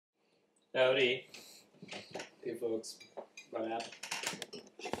Howdy. Hey folks, what happened?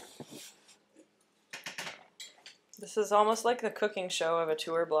 This is almost like the cooking show of a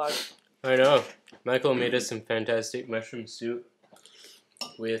tour blog. I know. Michael made us some fantastic mushroom soup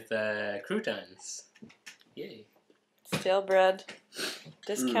with croutons. Yay. Stale bread,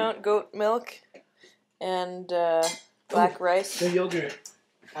 discount goat milk, and black rice. The yogurt.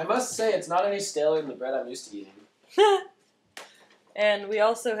 I must say, it's not any staler than the bread I'm used to eating. And we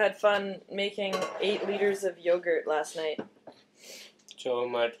also had fun making 8 liters of yogurt last night. So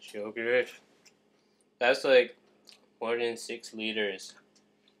much yogurt. That's like more than 6 liters.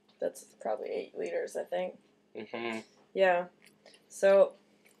 That's probably 8 liters, I think. Mm-hmm. Yeah. So,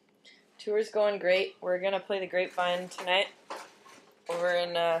 tour's going great. We're going to play the Grapevine tonight over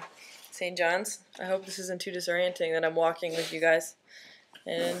in St. John's. I hope this isn't too disorienting that I'm walking with you guys.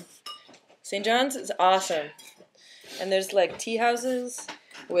 And St. John's is awesome. And there's like tea houses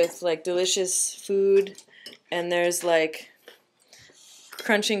with like delicious food. And there's like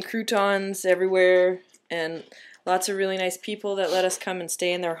crunching croutons everywhere. And lots of really nice people that let us come and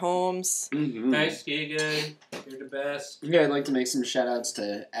stay in their homes. Mm-hmm. Thanks, Keegan. You're the best. Yeah, I'd like to make some shout-outs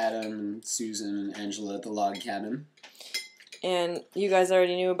to Adam and Susan and Angela at the log cabin. And you guys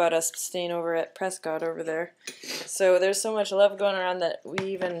already knew about us staying over at Prescott over there. So there's so much love going around that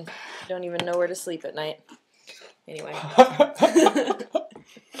we don't even know where to sleep at night. Anyway.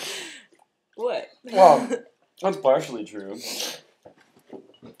 What? Well, that's partially true.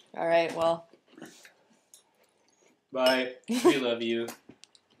 All right, well, Bye. We love you.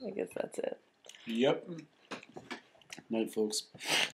 I guess that's it. Yep. Night, folks.